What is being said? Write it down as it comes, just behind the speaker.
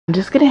I'm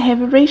just gonna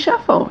have a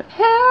reshuffle.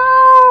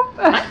 Help!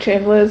 Hi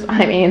travellers,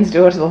 I'm Anne's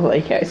daughter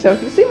Liko. So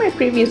if you've seen my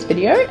previous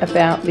video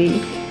about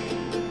the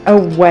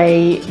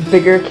away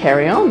bigger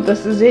carry-on,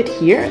 this is it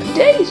here.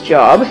 Today's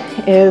job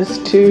is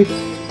to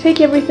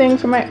take everything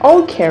from my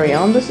old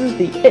carry-on, this is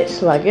the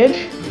it luggage,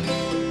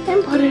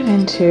 and put it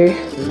into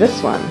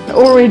this one. I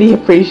already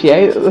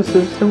appreciate that this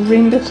is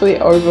horrendously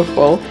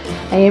overfull.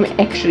 I am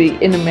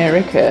actually in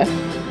America,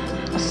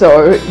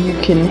 so you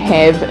can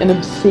have an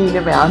obscene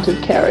amount of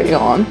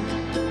carry-on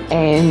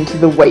and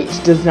the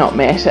weight does not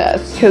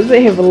matter. Because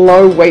they have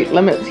low weight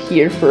limits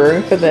here for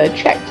the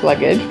checked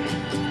luggage,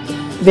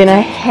 then I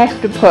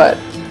have to put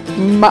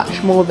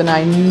much more than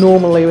I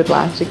normally would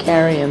like to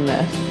carry in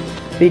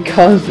this,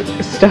 because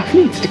stuff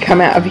needs to come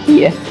out of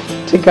here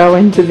to go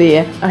into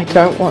there. I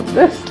don't want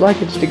this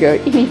luggage to go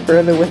any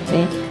further with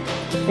me.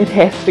 It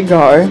has to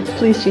go.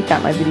 Please check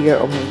out my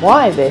video on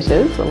why that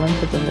is. The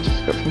link is in the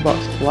description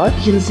box below.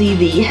 You can see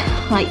the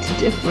height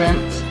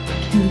difference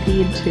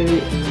compared to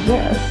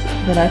this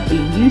that I've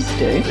been used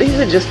to. These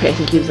are just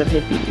packing cubes I've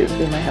had for years.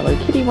 They're my Hello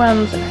Kitty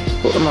ones, and I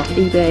just bought them off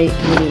eBay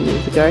many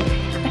years ago.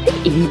 I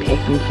think any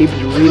packing cubes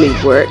really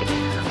work.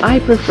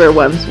 I prefer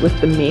ones with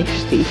the mesh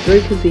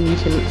see-through because then you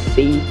can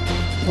see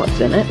what's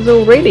in it. It's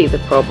already the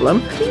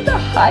problem. See the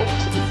height?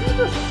 See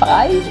the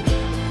size?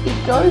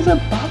 It goes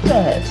above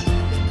it.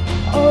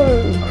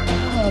 Oh,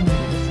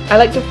 crumbs. I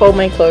like to fold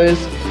my clothes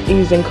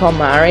using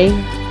KonMari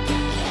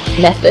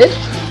method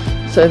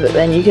so that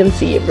then you can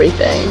see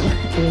everything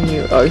when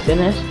you open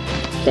it.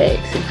 Okay,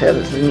 except for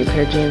this is a new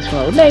pair of jeans from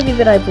Old Navy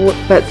that I bought.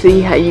 But see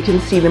how you can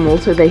see them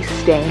also, they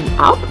stand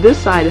up. This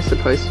side is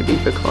supposed to be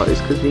for clothes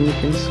because then you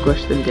can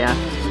squish them down.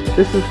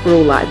 This is for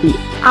all like the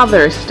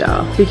other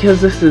stuff, because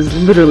this is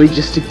literally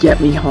just to get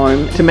me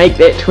home. To make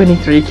that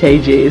 23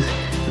 kgs,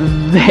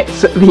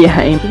 that's the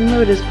aim. Even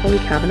though it is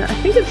polycarbonate, I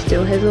think it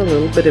still has a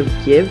little bit of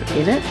give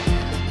in it.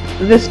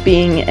 This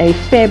being a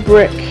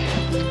fabric,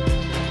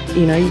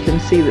 you know, you can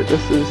see that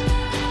this is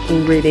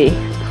already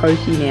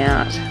poking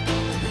out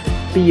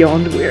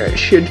beyond where it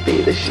should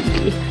be. This should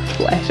be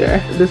flatter.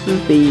 This is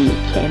the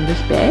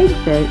canvas bag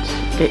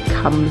that it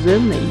comes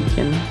in, that you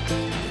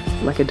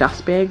can, like a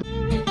dust bag.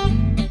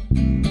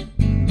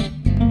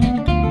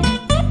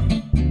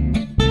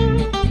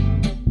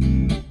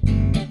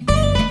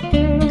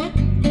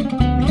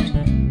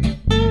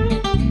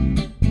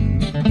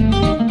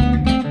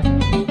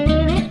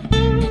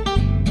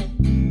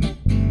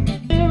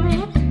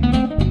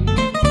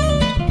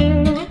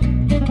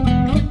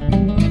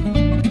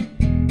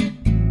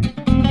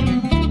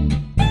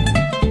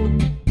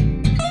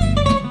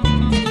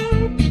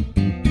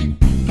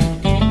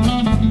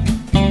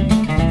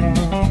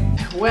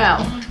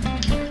 Well,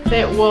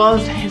 that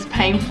was as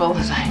painful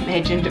as I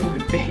imagined it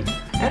would be.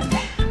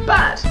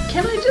 But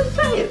can I just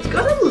say, it's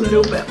got a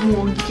little bit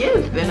more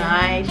give than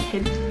I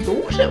had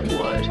thought it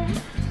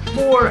would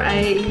for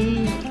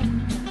a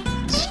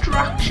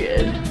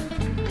structured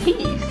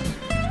piece.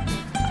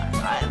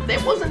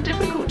 That wasn't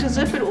difficult to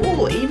zip at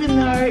all, even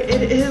though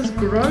it is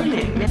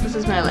groaning. This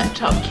is my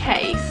laptop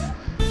case.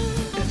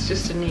 It's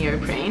just a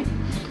neoprene,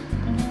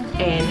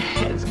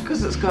 and it's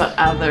because it's got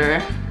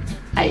other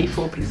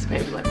A4 pieces of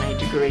paper like my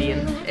degree,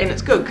 and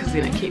it's good because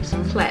then it keeps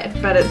them flat,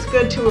 but it's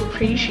good to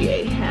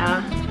appreciate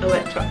how a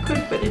laptop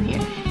could fit in here.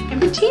 And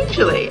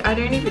potentially I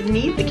don't even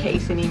need the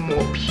case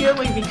anymore,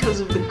 purely because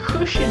of the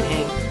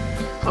cushioning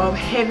of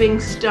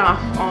having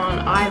stuff on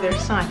either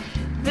side.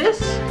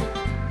 This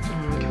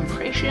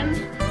compression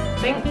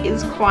thing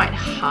is quite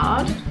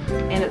hard,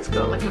 and it's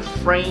got like a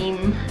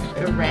frame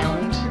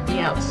around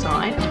the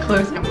outside. The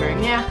clothes I'm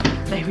wearing now,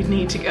 they would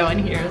need to go in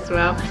here as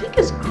well. I think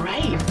it's great.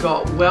 I've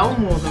got well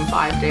more than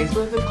 5 days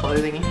worth of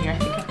clothing in here. I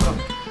think I've got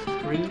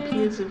 3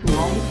 pairs of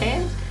long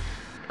pants.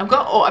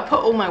 I put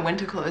all my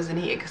winter clothes in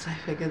here because I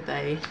figured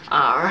they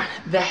are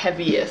the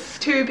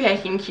heaviest. 2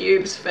 packing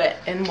cubes fit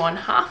in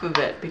 1/2 of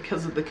it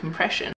because of the compression.